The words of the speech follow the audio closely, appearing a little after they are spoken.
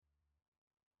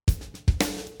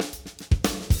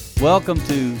Welcome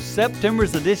to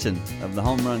September's edition of the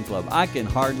Home Run Club. I can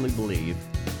hardly believe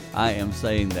I am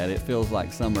saying that. It feels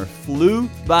like summer flew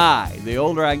by. The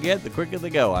older I get, the quicker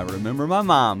they go. I remember my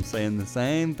mom saying the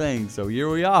same thing, so here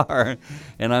we are,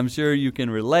 and I'm sure you can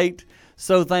relate.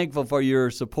 So thankful for your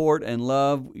support and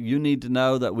love. You need to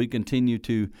know that we continue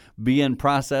to be in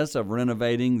process of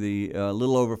renovating the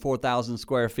little over 4,000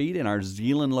 square feet in our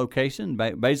Zeeland location,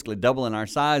 basically doubling our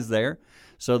size there,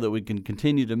 so that we can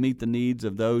continue to meet the needs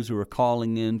of those who are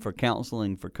calling in for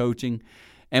counseling, for coaching.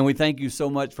 And we thank you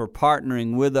so much for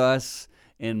partnering with us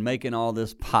in making all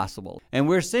this possible. And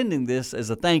we're sending this as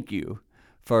a thank you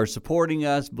for supporting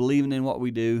us, believing in what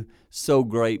we do. So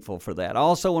grateful for that. I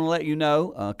also want to let you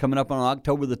know, coming up on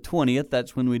October the 20th,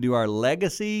 that's when we do our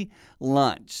Legacy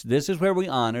Lunch. This is where we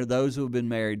honor those who have been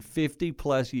married 50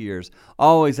 plus years.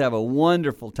 Always have a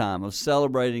wonderful time of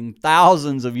celebrating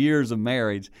thousands of years of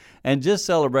marriage and just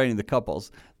celebrating the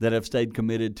couples that have stayed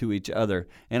committed to each other.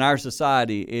 In our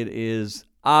society, it is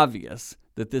obvious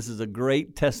that this is a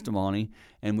great testimony,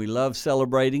 and we love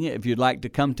celebrating it. If you'd like to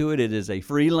come to it, it is a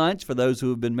free lunch for those who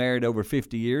have been married over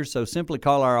 50 years. So simply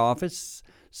call our office,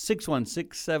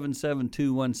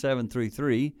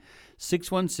 616-772-1733,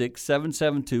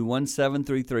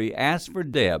 616-772-1733. Ask for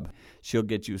Deb. She'll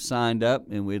get you signed up,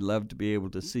 and we'd love to be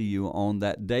able to see you on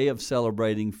that day of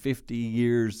celebrating 50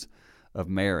 years of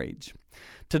marriage.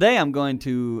 Today I'm going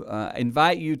to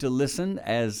invite you to listen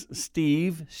as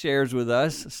Steve shares with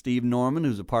us. Steve Norman,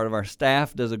 who's a part of our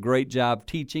staff, does a great job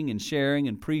teaching and sharing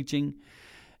and preaching.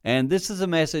 And this is a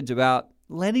message about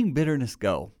letting bitterness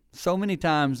go. So many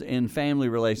times in family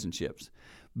relationships,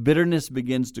 bitterness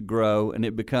begins to grow and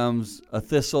it becomes a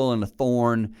thistle and a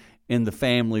thorn in the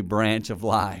family branch of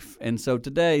life. And so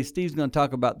today, Steve's going to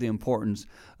talk about the importance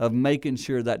of making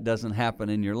sure that doesn't happen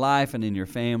in your life and in your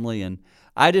family. And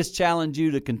I just challenge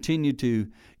you to continue to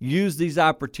use these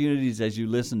opportunities as you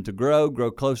listen to grow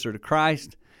closer to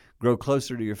Christ, grow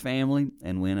closer to your family,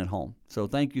 and win at home. So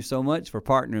thank you so much for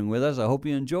partnering with us. I hope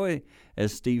you enjoy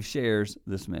as Steve shares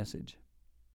this message.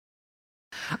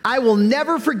 I will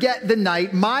never forget the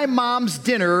night my mom's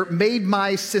dinner made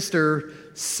my sister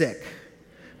sick.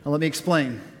 Now, let me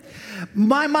explain.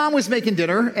 My mom was making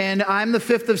dinner, and I'm the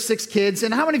fifth of six kids.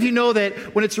 And how many of you know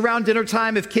that when it's around dinner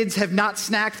time, if kids have not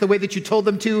snacked the way that you told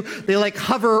them to, they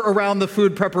hover around the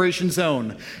food preparation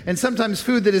zone. And sometimes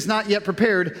food that is not yet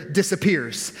prepared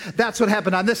disappears. That's what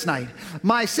happened on this night.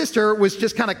 My sister was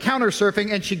just kind of counter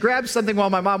surfing, and she grabbed something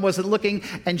while my mom wasn't looking,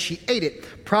 and she ate it.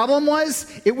 Problem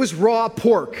was, it was raw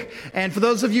pork. And for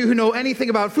those of you who know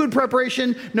anything about food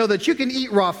preparation, know that you can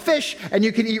eat raw fish and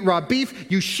you can eat raw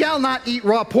beef. You shall not eat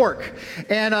raw pork.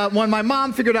 And when my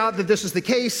mom figured out that this was the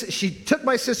case, she took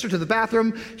my sister to the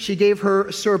bathroom. She gave her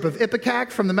syrup of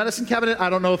Ipecac from the medicine cabinet. I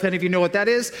don't know if any of you know what that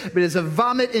is, but it's a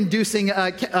vomit-inducing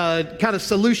kind of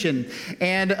solution.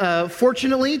 And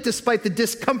fortunately, despite the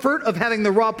discomfort of having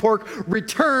the raw pork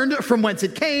returned from whence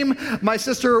it came, my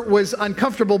sister was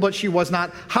uncomfortable, but she was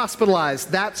not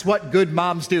hospitalized. That's what good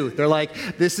moms do. They're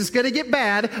like, this is going to get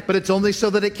bad, but it's only so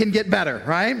that it can get better,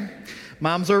 right?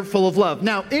 Moms are full of love.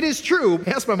 Now, it is true. I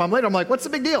asked my mom later, I'm like, what's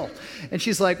the big deal? And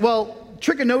she's like, well,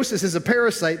 trichinosis is a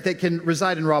parasite that can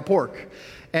reside in raw pork.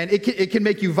 And it can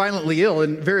make you violently ill.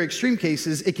 In very extreme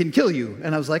cases, it can kill you.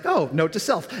 And I was like, oh, note to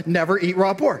self, never eat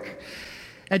raw pork.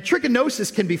 And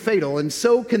trichinosis can be fatal, and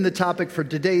so can the topic for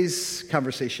today's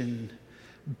conversation.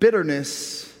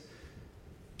 Bitterness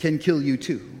can kill you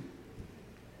too.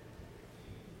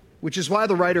 Which is why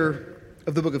the writer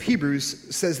of the book of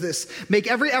Hebrews says this: make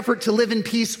every effort to live in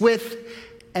peace with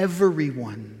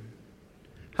everyone.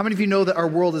 How many of you know that our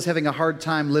world is having a hard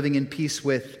time living in peace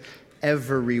with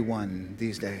everyone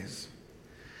these days?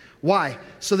 Why?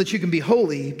 So that you can be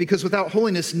holy, because without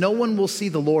holiness, no one will see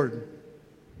the Lord. Have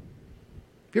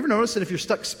you ever noticed that if you're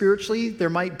stuck spiritually, there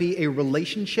might be a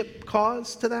relationship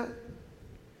cause to that?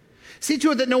 See to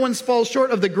it that no one falls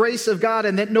short of the grace of God,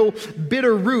 and that no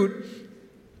bitter root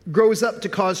grows up to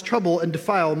cause trouble and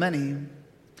defile many.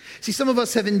 See, some of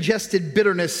us have ingested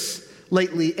bitterness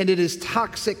lately, and it is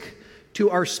toxic to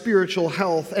our spiritual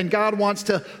health, and God wants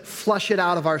to flush it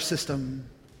out of our system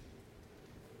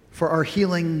for our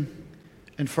healing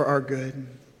and for our good.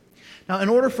 Now, in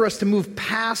order for us to move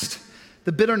past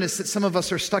the bitterness that some of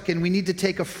us are stuck in, we need to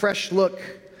take a fresh look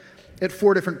at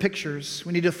four different pictures.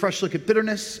 We need a fresh look at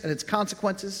bitterness and its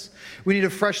consequences. We need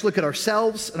a fresh look at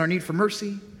ourselves and our need for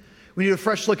mercy. We need a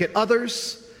fresh look at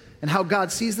others and how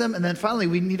God sees them. And then finally,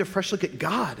 we need a fresh look at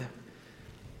God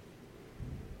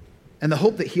and the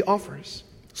hope that He offers.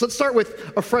 So let's start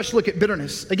with a fresh look at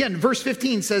bitterness. Again, verse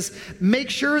 15 says, make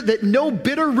sure that no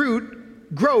bitter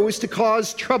root grows to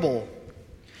cause trouble.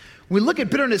 When we look at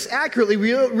bitterness accurately,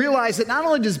 we realize that not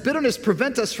only does bitterness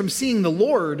prevent us from seeing the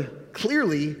Lord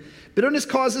clearly, bitterness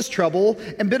causes trouble,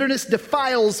 and bitterness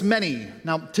defiles many.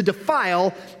 Now, to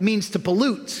defile means to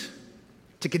pollute,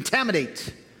 to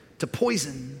contaminate, to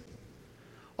poison.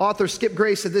 Author Skip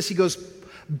Gray said this, he goes,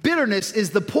 bitterness is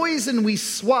the poison we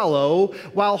swallow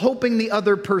while hoping the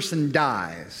other person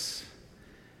dies.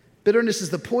 Bitterness is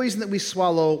the poison that we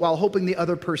swallow while hoping the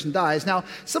other person dies. Now,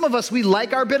 some of us, we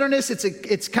like our bitterness.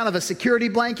 It's kind of a security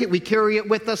blanket. We carry it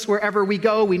with us wherever we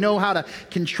go. We know how to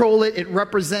control it. It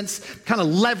represents kind of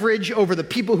leverage over the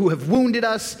people who have wounded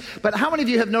us. But how many of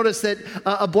you have noticed that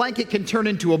a blanket can turn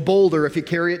into a boulder if you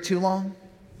carry it too long?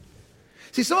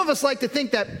 See, some of us like to think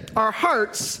that our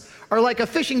hearts are like a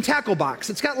fishing tackle box.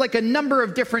 It's got like a number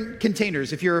of different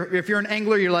containers. If you're an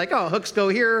angler, you're like, oh, hooks go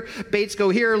here, baits go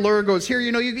here, lure goes here.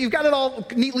 You know, you've got it all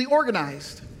neatly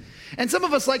organized. And some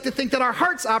of us like to think that our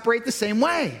hearts operate the same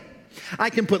way. I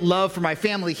can put love for my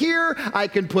family here. I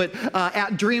can put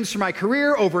dreams for my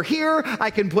career over here. I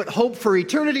can put hope for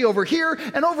eternity over here.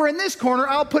 And over in this corner,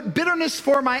 I'll put bitterness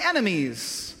for my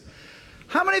enemies.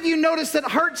 How many of you notice that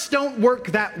hearts don't work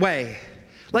that way?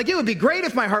 Like, it would be great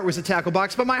if my heart was a tackle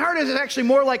box, but my heart is actually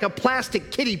more like a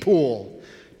plastic kiddie pool,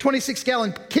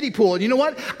 26-gallon kiddie pool. And you know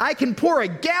what? I can pour a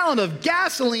gallon of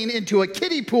gasoline into a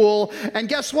kiddie pool, and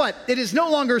guess what? It is no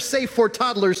longer safe for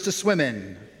toddlers to swim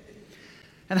in.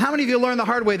 And how many of you learned the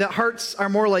hard way that hearts are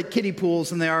more like kiddie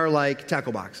pools than they are like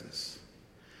tackle boxes?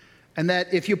 And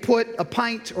that if you put a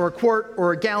pint or a quart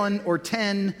or a gallon or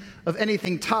 10 of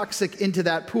anything toxic into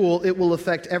that pool, it will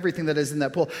affect everything that is in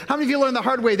that pool. How many of you learned the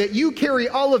hard way that you carry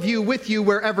all of you with you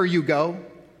wherever you go?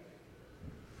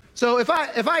 So if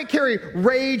I carry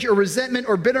rage or resentment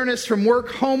or bitterness from work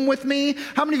home with me,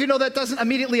 how many of you know that doesn't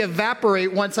immediately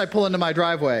evaporate once I pull into my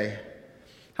driveway?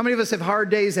 How many of us have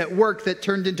hard days at work that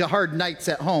turned into hard nights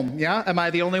at home? Yeah? Am I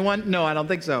the only one? No, I don't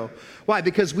think so. Why?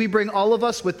 Because we bring all of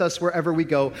us with us wherever we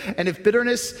go. And if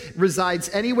bitterness resides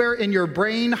anywhere in your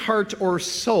brain, heart, or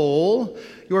soul,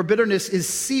 your bitterness is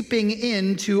seeping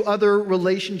into other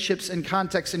relationships and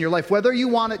contexts in your life, whether you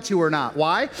want it to or not.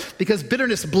 Why? Because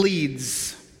bitterness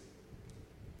bleeds.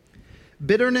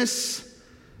 Bitterness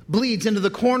bleeds into the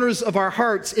corners of our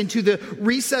hearts, into the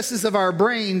recesses of our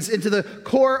brains, into the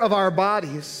core of our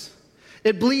bodies.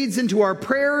 It bleeds into our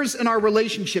prayers and our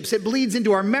relationships. It bleeds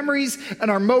into our memories and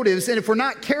our motives. And if we're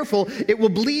not careful, it will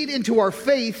bleed into our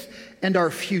faith and our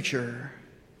future.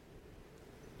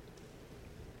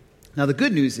 Now, the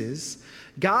good news is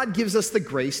God gives us the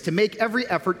grace to make every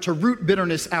effort to root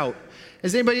bitterness out.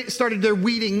 Has anybody started their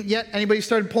weeding yet? Anybody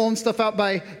started pulling stuff out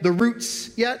by the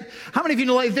roots yet? How many of you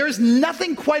know, like, there's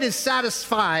nothing quite as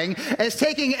satisfying as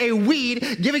taking a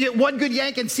weed, giving it one good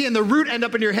yank, and seeing the root end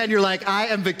up in your head, and you're like, I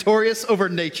am victorious over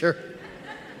nature.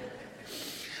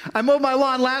 I mowed my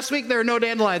lawn last week, there are no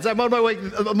dandelions. I mowed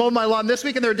my lawn this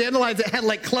week, and there are dandelions that had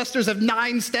like clusters of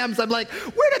 9 stems. I'm like,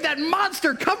 where did that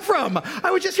monster come from? I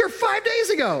was just here 5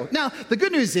 days ago. Now, the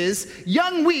good news is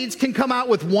young weeds can come out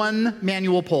with one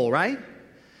manual pull, right?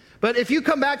 But if you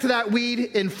come back to that weed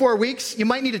in 4 weeks, you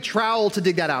might need a trowel to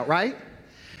dig that out, right?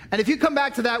 And if you come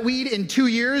back to that weed in 2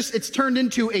 years, it's turned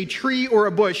into a tree or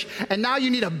a bush, and now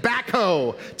you need a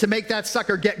backhoe to make that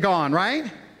sucker get gone,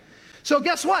 right? So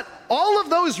guess what? All of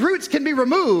those roots can be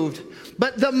removed,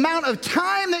 but the amount of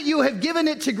time that you have given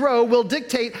it to grow will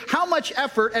dictate how much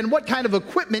effort and what kind of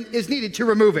equipment is needed to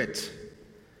remove it.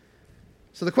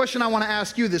 So the question I want to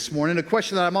ask you this morning, a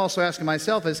question that I'm also asking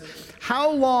myself, is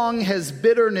how long has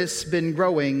bitterness been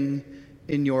growing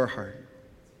in your heart?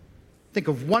 Think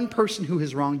of one person who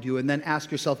has wronged you and then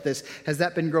ask yourself this: has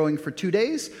that been growing for 2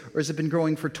 days, or has it been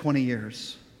growing for 20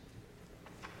 years?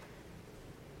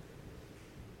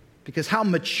 Because how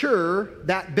mature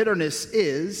that bitterness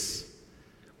is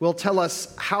will tell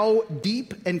us how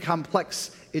deep and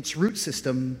complex its root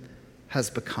system has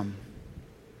become.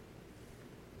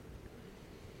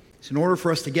 So in order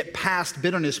for us to get past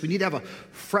bitterness, we need to have a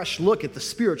fresh look at the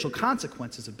spiritual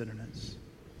consequences of bitterness.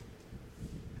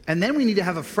 And then we need to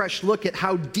have a fresh look at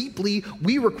how deeply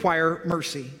we require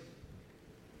mercy.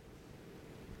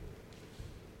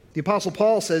 The Apostle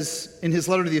Paul says in his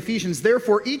letter to the Ephesians,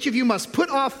 "Therefore each of you must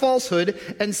put off falsehood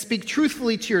and speak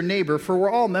truthfully to your neighbor, for we're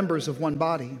all members of one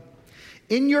body.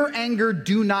 In your anger,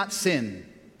 do not sin."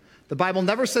 The Bible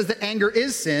never says that anger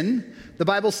is sin. The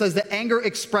Bible says that anger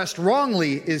expressed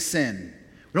wrongly is sin.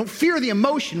 We don't fear the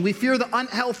emotion, we fear the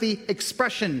unhealthy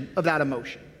expression of that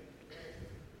emotion.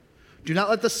 Do not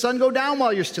let the sun go down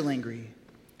while you're still angry.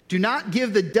 Do not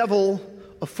give the devil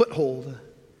a foothold.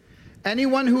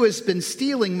 Anyone who has been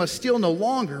stealing must steal no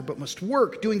longer, but must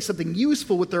work, doing something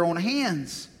useful with their own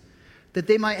hands, that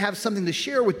they might have something to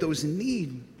share with those in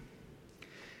need.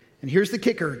 And here's the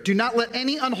kicker. Do not let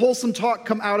any unwholesome talk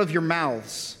come out of your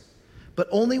mouths, but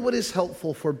only what is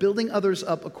helpful for building others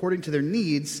up according to their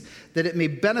needs, that it may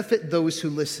benefit those who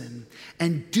listen.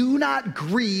 And do not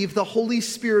grieve the Holy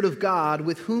Spirit of God,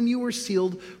 with whom you were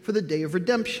sealed for the day of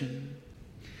redemption.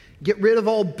 Get rid of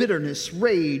all bitterness,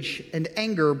 rage, and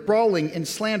anger, brawling and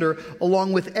slander,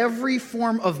 along with every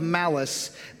form of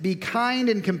malice. Be kind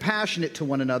and compassionate to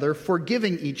one another,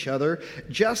 forgiving each other,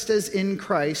 just as in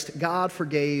Christ God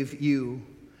forgave you.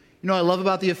 You know what I love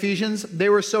about the Ephesians? They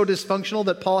were so dysfunctional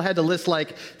that Paul had to list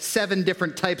like 7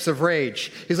 different types of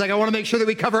rage. He's like, I want to make sure that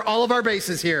we cover all of our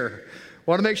bases here. I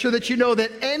want to make sure that you know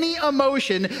that any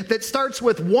emotion that starts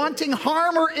with wanting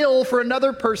harm or ill for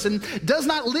another person does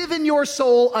not live in your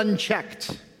soul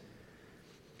unchecked.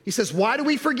 He says, why do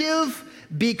we forgive?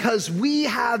 Because we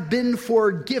have been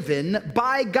forgiven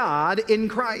by God in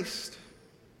Christ.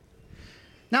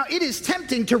 Now, it is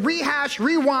tempting to rehash,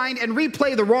 rewind, and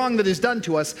replay the wrong that is done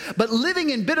to us, but living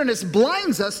in bitterness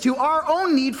blinds us to our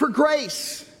own need for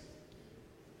grace.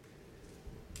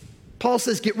 Paul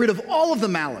says, get rid of all of the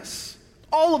malice,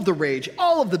 all of the rage,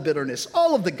 all of the bitterness,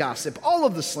 all of the gossip, all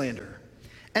of the slander,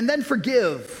 and then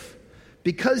forgive,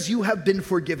 because you have been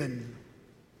forgiven.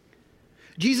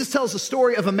 Jesus tells the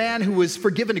story of a man who was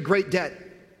forgiven a great debt.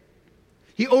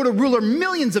 He owed a ruler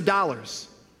millions of dollars.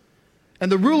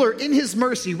 And the ruler, in his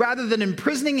mercy, rather than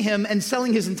imprisoning him and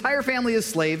selling his entire family as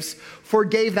slaves,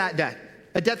 forgave that debt,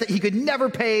 a debt that he could never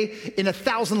pay in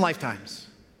 1,000 lifetimes.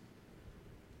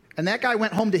 And that guy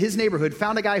went home to his neighborhood,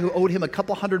 found a guy who owed him a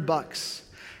couple $100,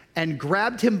 and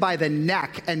grabbed him by the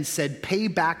neck and said, pay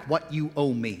back what you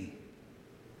owe me.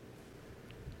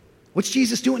 What's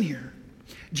Jesus doing here?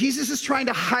 Jesus is trying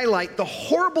to highlight the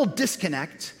horrible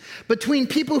disconnect between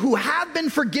people who have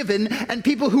been forgiven and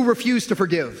people who refuse to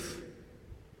forgive.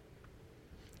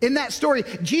 In that story,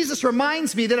 Jesus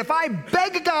reminds me that if I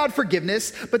beg God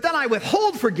forgiveness, but then I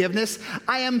withhold forgiveness,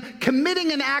 I am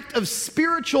committing an act of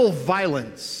spiritual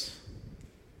violence.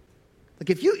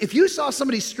 Like if you saw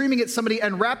somebody screaming at somebody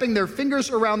and wrapping their fingers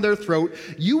around their throat,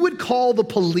 you would call the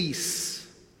police.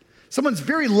 Someone's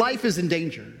very life is in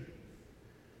danger.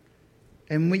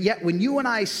 And yet when you and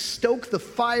I stoke the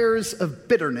fires of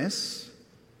bitterness,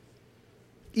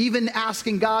 even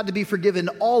asking God to be forgiven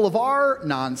all of our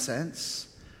nonsense,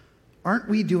 aren't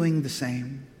we doing the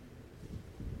same?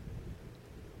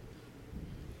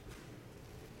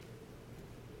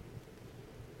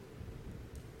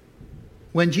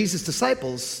 When Jesus'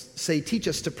 disciples say, teach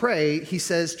us to pray, he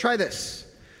says, try this.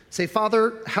 Say,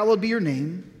 Father, hallowed be your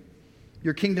name,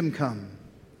 your kingdom come.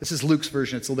 This is Luke's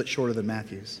version. It's a little bit shorter than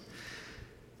Matthew's.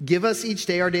 Give us each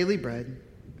day our daily bread.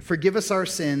 Forgive us our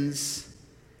sins,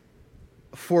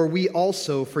 for we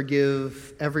also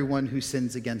forgive everyone who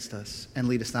sins against us, and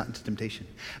lead us not into temptation.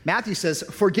 Matthew says,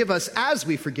 forgive us as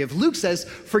we forgive. Luke says,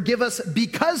 forgive us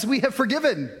because we have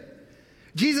forgiven.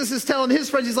 Jesus is telling his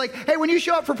friends, he's like, hey, when you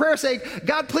show up for prayer, say,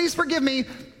 God, please forgive me.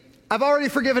 I've already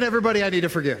forgiven everybody I need to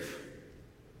forgive.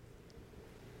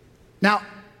 Now,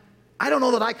 I don't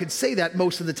know that I could say that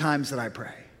most of the times that I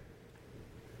pray.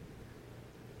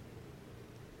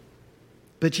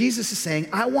 But Jesus is saying,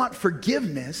 I want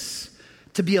forgiveness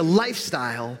to be a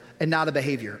lifestyle and not a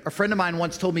behavior. A friend of mine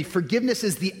once told me, forgiveness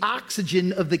is the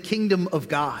oxygen of the kingdom of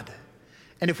God.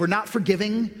 And if we're not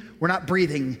forgiving, we're not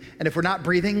breathing. And if we're not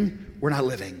breathing, we're not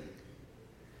living.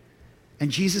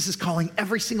 And Jesus is calling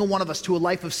every single one of us to a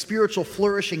life of spiritual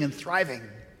flourishing and thriving.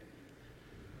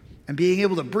 And being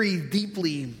able to breathe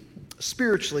deeply,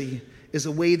 spiritually, is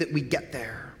a way that we get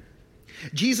there.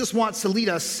 Jesus wants to lead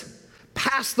us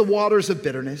past the waters of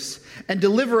bitterness and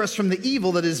deliver us from the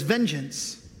evil that is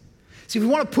vengeance. See, if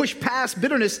we want to push past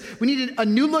bitterness, we need a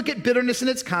new look at bitterness and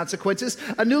its consequences,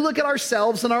 a new look at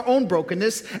ourselves and our own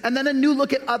brokenness, and then a new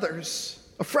look at others,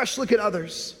 a fresh look at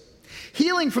others.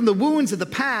 Healing from the wounds of the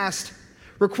past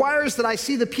requires that I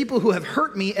see the people who have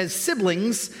hurt me as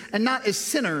siblings and not as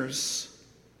sinners.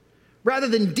 Rather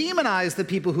than demonize the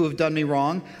people who have done me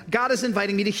wrong, God is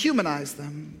inviting me to humanize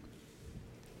them.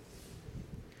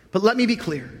 But let me be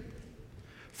clear.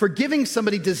 Forgiving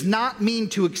somebody does not mean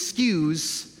to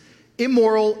excuse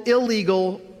immoral,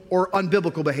 illegal, or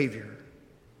unbiblical behavior.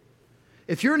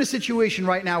 If you're in a situation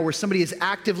right now where somebody is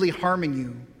actively harming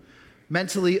you,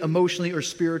 mentally, emotionally, or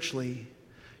spiritually,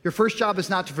 your first job is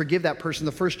not to forgive that person.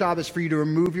 The first job is for you to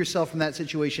remove yourself from that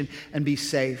situation and be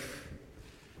safe.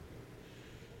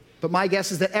 But my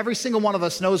guess is that every single one of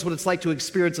us knows what it's like to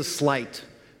experience a slight.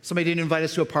 Somebody didn't invite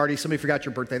us to a party. Somebody forgot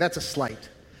your birthday. That's a slight.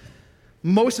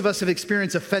 Most of us have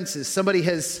experienced offenses. Somebody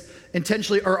has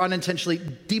intentionally or unintentionally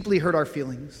deeply hurt our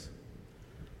feelings.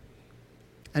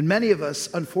 And many of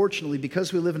us, unfortunately,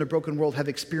 because we live in a broken world, have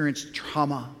experienced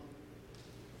trauma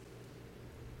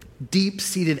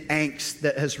deep-seated angst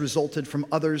that has resulted from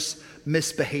others'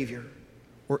 misbehavior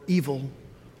or evil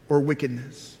or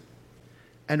wickedness.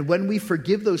 And when we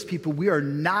forgive those people, we are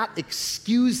not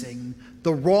excusing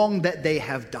the wrong that they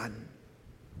have done.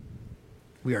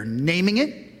 We are naming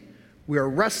it, we are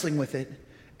wrestling with it,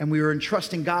 and we are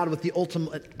entrusting God with the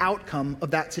ultimate outcome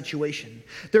of that situation.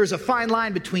 There is a fine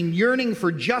line between yearning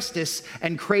for justice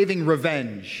and craving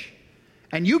revenge.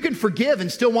 And you can forgive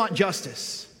and still want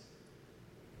justice.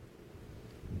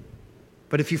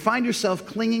 But if you find yourself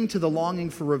clinging to the longing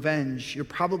for revenge, you're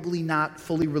probably not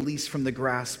fully released from the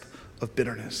grasp of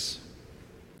bitterness.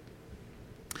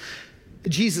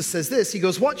 Jesus says this, he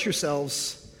goes, watch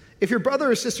yourselves. If your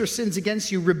brother or sister sins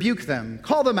against you, rebuke them.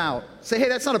 Call them out. Say, hey,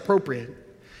 that's not appropriate.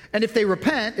 And if they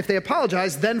repent, if they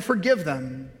apologize, then forgive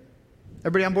them.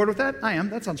 Everybody on board with that? I am.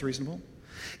 That sounds reasonable.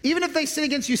 Even if they sin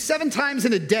against you 7 times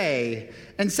in a day,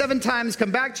 and 7 times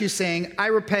come back to you saying, I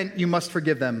repent, you must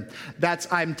forgive them.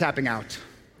 I'm tapping out.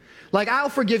 Like, I'll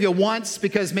forgive you once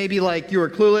because maybe like you were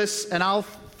clueless, and I'll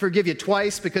forgive you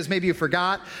twice because maybe you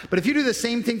forgot. But if you do the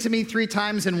same thing to me 3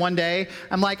 times in one day,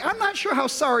 I'm like, I'm not sure how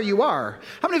sorry you are.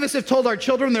 How many of us have told our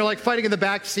children, they're like fighting in the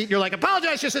back seat, and you're like,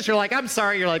 apologize to your sister. You're like, I'm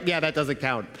sorry. You're like, yeah, that doesn't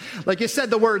count. Like, you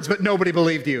said the words, but nobody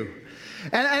believed you.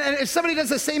 And if somebody does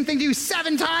the same thing to you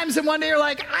 7 times in one day, you're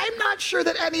like, I'm not sure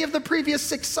that any of the previous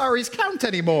 6 sorries count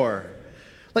anymore.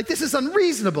 Like, this is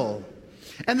unreasonable.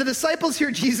 And the disciples hear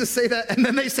Jesus say that, and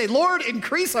then they say, Lord,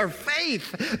 increase our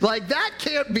faith. Like, that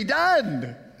can't be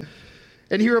done.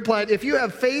 And he replied, if you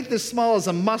have faith as small as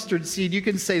a mustard seed, you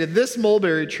can say to this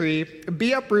mulberry tree,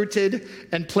 be uprooted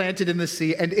and planted in the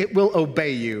sea, and it will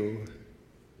obey you.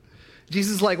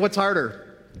 Jesus is like, what's harder?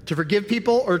 To forgive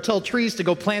people or tell trees to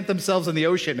go plant themselves in the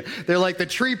ocean? They're like, the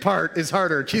tree part is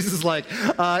harder. Jesus is like,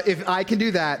 if I can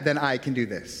do that, then I can do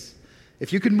this.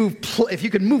 If you can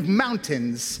move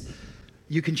mountains,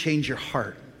 you can change your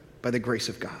heart by the grace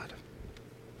of God.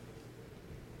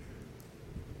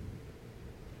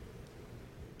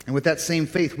 And with that same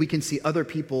faith, we can see other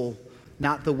people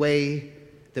not the way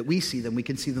that we see them. We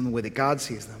can see them the way that God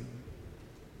sees them.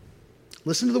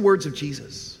 Listen to the words of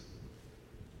Jesus.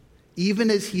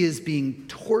 Even as he is being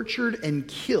tortured and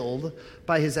killed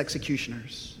by his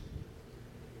executioners.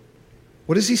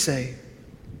 What does he say?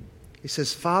 He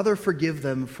says, Father, forgive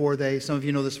them, for they, some of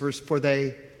you know this verse, for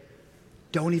they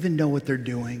don't even know what they're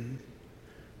doing.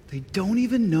 They don't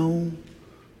even know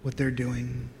what they're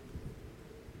doing.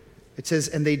 It says,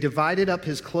 and they divided up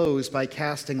his clothes by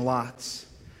casting lots.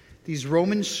 These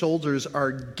Roman soldiers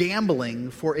are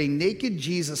gambling for a naked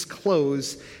Jesus'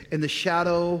 clothes in the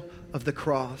shadow of the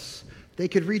cross. They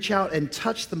could reach out and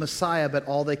touch the Messiah, but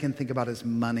all they can think about is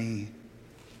money.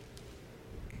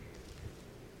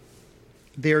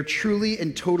 They are truly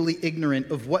and totally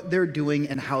ignorant of what they're doing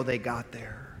and how they got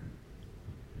there.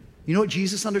 You know what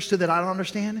Jesus understood that I don't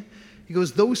understand? He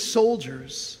goes, those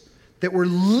soldiers that were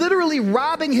literally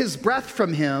robbing his breath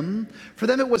from him, for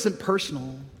them it wasn't personal.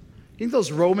 You think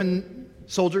those Roman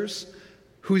soldiers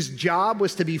whose job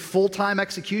was to be full-time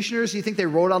executioners, you think they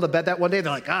rolled out of bed that one day?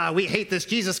 They're like, we hate this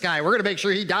Jesus guy. We're going to make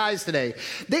sure he dies today.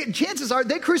 Chances are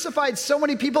they crucified so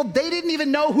many people, they didn't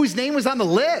even know whose name was on the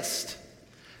list.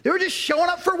 They were just showing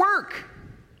up for work.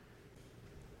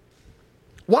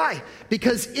 Why?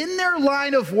 Because in their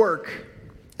line of work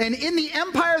and in the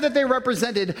empire that they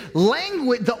represented,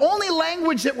 the only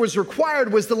language that was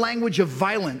required was the language of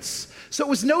violence. So it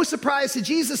was no surprise to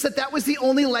Jesus that was the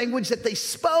only language that they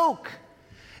spoke.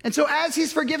 And so as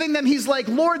he's forgiving them, he's like,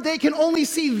 Lord, they can only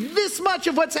see this much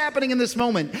of what's happening in this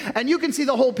moment. And you can see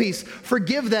the whole piece.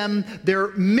 Forgive them. They're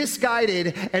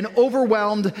misguided and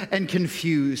overwhelmed and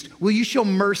confused. Will you show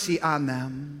mercy on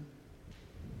them?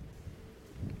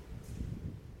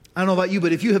 I don't know about you,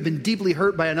 but if you have been deeply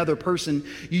hurt by another person,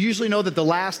 you usually know that the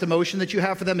last emotion that you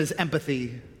have for them is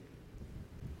empathy.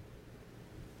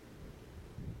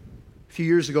 A few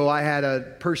years ago, I had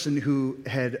a person who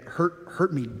had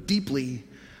hurt me deeply,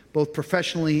 both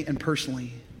professionally and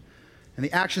personally. And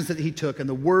the actions that he took and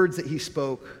the words that he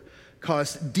spoke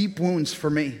caused deep wounds for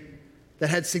me that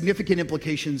had significant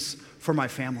implications for my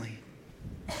family.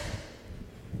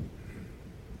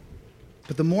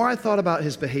 But the more I thought about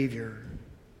his behavior,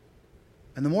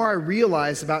 and the more I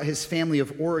realized about his family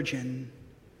of origin,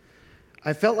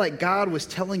 I felt like God was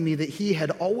telling me that he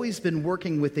had always been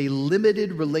working with a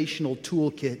limited relational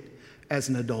toolkit as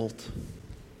an adult.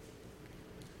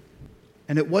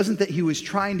 And it wasn't that he was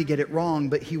trying to get it wrong,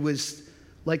 but he was,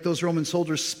 like those Roman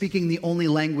soldiers, speaking the only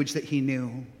language that he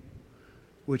knew,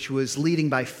 which was leading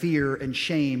by fear and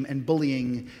shame and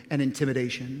bullying and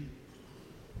intimidation.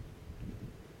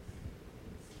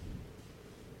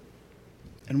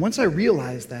 And once I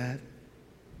realized that,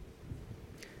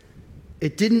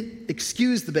 It didn't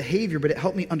excuse the behavior, but it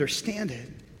helped me understand it.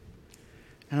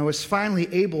 And I was finally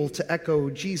able to echo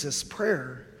Jesus'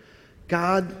 prayer.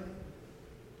 God,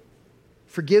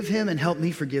 forgive him and help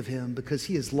me forgive him because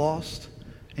he is lost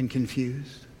and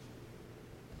confused.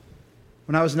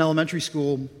 When I was in elementary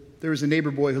school, there was a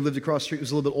neighbor boy who lived across the street who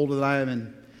was a little bit older than I am,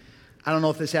 and I don't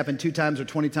know if this happened 2 times or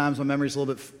 20 times. My memory's a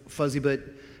little bit fuzzy, but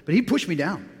he pushed me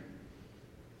down.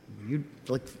 He'd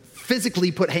like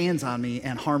physically put hands on me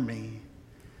and harm me.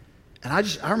 And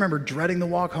I remember dreading the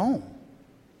walk home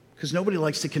because nobody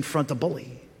likes to confront a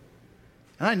bully.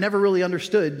 And I never really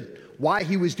understood why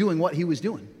he was doing what he was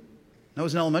doing. I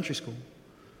was in elementary school.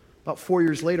 About 4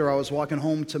 years later, I was walking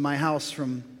home to my house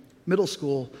from middle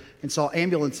school and saw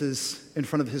ambulances in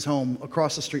front of his home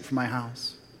across the street from my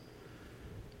house.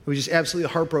 I was just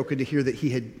absolutely heartbroken to hear that he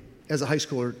had, as a high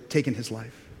schooler, taken his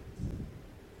life.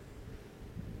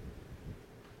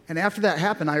 And after that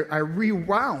happened, I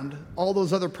rewound all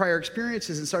those other prior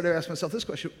experiences and started to ask myself this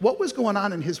question: what was going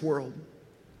on in his world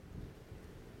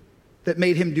that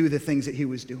made him do the things that he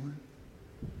was doing?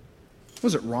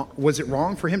 Was it wrong? Was it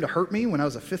wrong for him to hurt me when I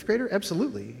was a 5th grader?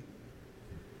 Absolutely.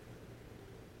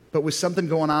 But was something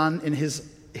going on in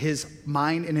his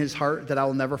mind, in his heart, that I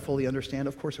will never fully understand?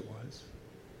 Of course it was.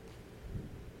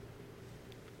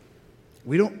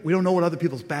 We don't know what other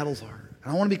people's battles are.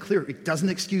 And I want to be clear, it doesn't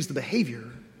excuse the behavior,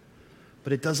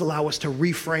 but it does allow us to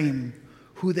reframe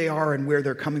who they are and where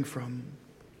they're coming from.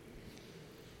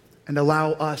 And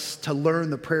allow us to learn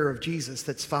the prayer of Jesus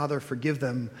that's, Father, forgive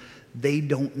them. They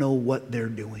don't know what they're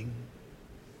doing.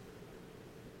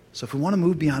 So if we want to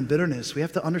move beyond bitterness, we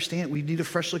have to understand we need a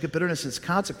fresh look at bitterness and its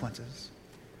consequences.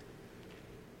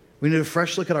 We need a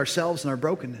fresh look at ourselves and our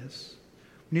brokenness.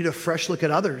 We need a fresh look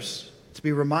at others to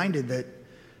be reminded that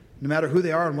no matter who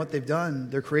they are and what they've done,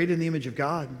 they're created in the image of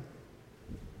God.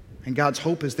 And God's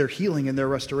hope is their healing and their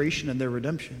restoration and their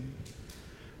redemption.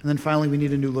 And then finally, we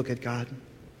need a new look at God.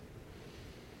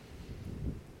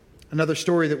 Another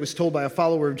story that was told by a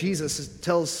follower of Jesus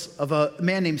tells of a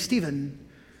man named Stephen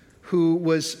who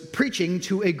was preaching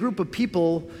to a group of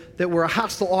people that were a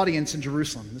hostile audience in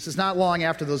Jerusalem. This is not long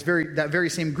after that very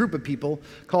same group of people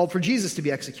called for Jesus to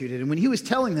be executed. And when he was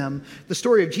telling them the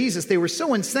story of Jesus, they were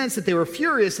so incensed that they were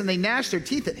furious and they gnashed their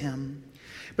teeth at him.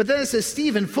 But then it says,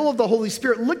 Stephen, full of the Holy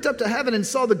Spirit, looked up to heaven and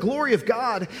saw the glory of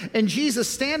God and Jesus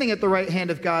standing at the right hand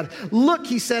of God. Look,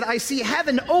 he said, I see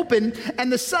heaven open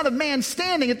and the Son of Man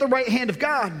standing at the right hand of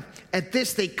God. At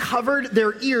this, they covered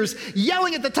their ears,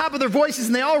 yelling at the top of their voices,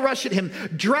 and they all rushed at him,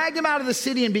 dragged him out of the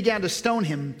city, and began to stone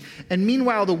him. And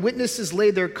meanwhile, the witnesses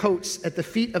laid their coats at the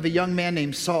feet of a young man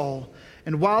named Saul.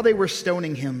 And while they were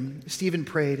stoning him, Stephen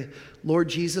prayed, Lord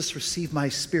Jesus, receive my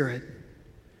spirit.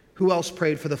 Who else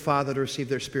prayed for the Father to receive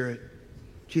their spirit?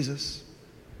 Jesus.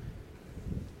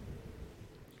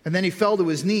 And then he fell to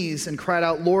his knees and cried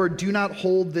out, Lord, do not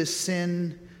hold this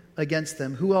sin against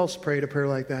them. Who else prayed a prayer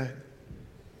like that?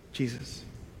 Jesus.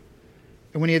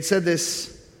 And when he had said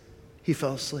this, he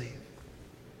fell asleep.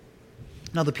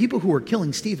 Now, the people who were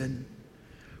killing Stephen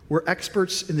were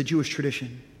experts in the Jewish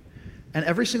tradition. And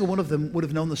every single one of them would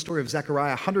have known the story of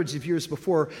Zechariah. Hundreds of years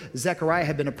before, Zechariah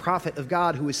had been a prophet of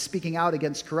God who was speaking out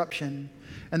against corruption.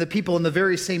 And the people in the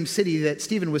very same city that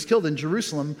Stephen was killed in,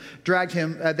 Jerusalem, dragged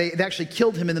him. They actually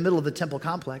killed him in the middle of the temple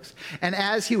complex. And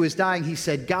as he was dying, he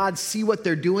said, God, see what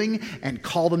they're doing and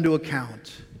call them to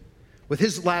account. With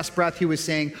his last breath, he was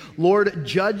saying, Lord,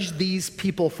 judge these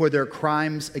people for their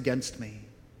crimes against me.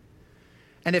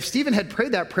 And if Stephen had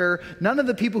prayed that prayer, none of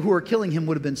the people who were killing him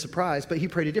would have been surprised, but he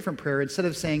prayed a different prayer. Instead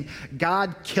of saying,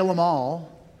 God, kill them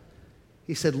all,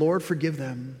 he said, Lord, forgive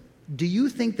them. Do you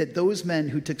think that those men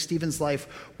who took Stephen's life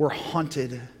were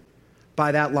haunted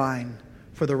by that line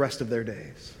for the rest of their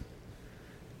days?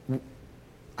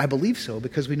 I believe so,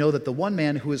 because we know that the one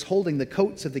man who was holding the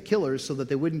coats of the killers so that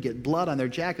they wouldn't get blood on their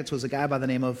jackets was a guy by the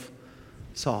name of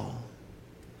Saul.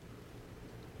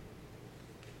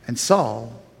 And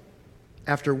Saul,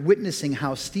 after witnessing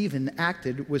how Stephen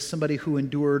acted, was somebody who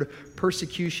endured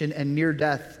persecution and near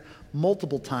death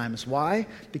multiple times. Why?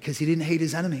 Because he didn't hate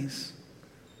his enemies.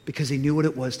 Because he knew what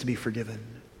it was to be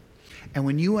forgiven. And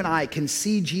when you and I can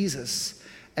see Jesus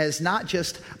as not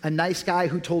just a nice guy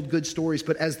who told good stories,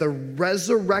 but as the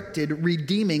resurrected,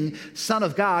 redeeming Son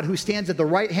of God who stands at the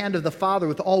right hand of the Father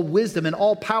with all wisdom and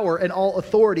all power and all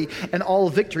authority and all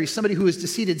victory, somebody who has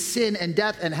defeated sin and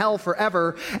death and hell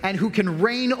forever and who can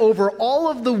reign over all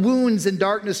of the wounds and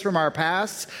darkness from our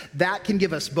pasts, that can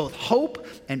give us both hope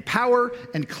and power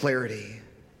and clarity.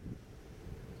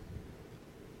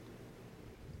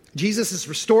 Jesus has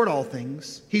restored all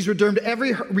things. He's redeemed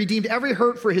every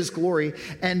hurt for his glory.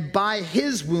 And by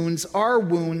his wounds, our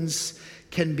wounds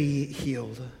can be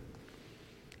healed.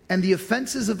 And the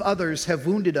offenses of others have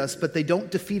wounded us, but they don't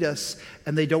defeat us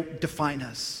and they don't define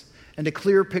us. And a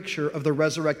clear picture of the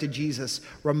resurrected Jesus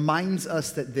reminds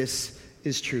us that this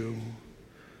is true.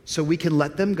 So we can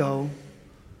let them go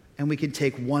and we can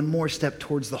take one more step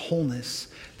towards the wholeness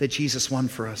that Jesus won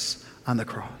for us on the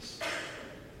cross.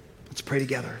 Let's pray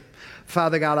together.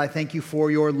 Father God, I thank you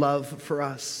for your love for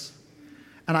us.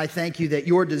 And I thank you that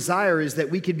your desire is that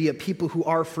we could be a people who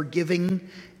are forgiving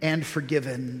and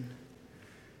forgiven.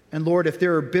 And Lord, if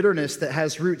there are bitterness that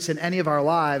has roots in any of our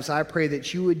lives, I pray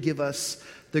that you would give us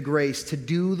the grace to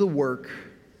do the work,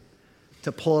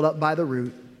 to pull it up by the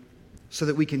root, so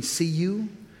that we can see you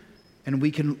and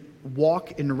we can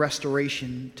walk in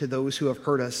restoration to those who have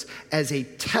hurt us as a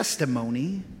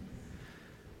testimony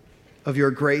of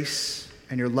your grace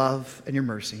and your love and your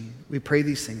mercy. We pray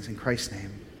these things in Christ's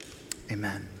name.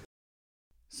 Amen.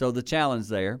 So the challenge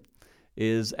there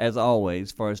is, as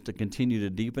always, for us to continue to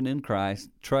deepen in Christ,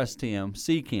 trust Him,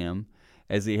 seek Him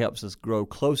as He helps us grow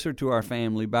closer to our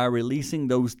family by releasing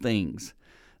those things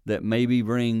that maybe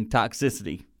bring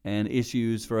toxicity and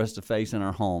issues for us to face in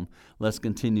our home. Let's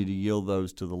continue to yield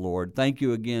those to the Lord. Thank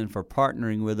you again for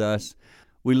partnering with us.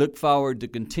 We look forward to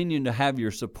continuing to have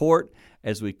your support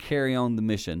as we carry on the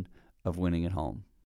mission of winning at home.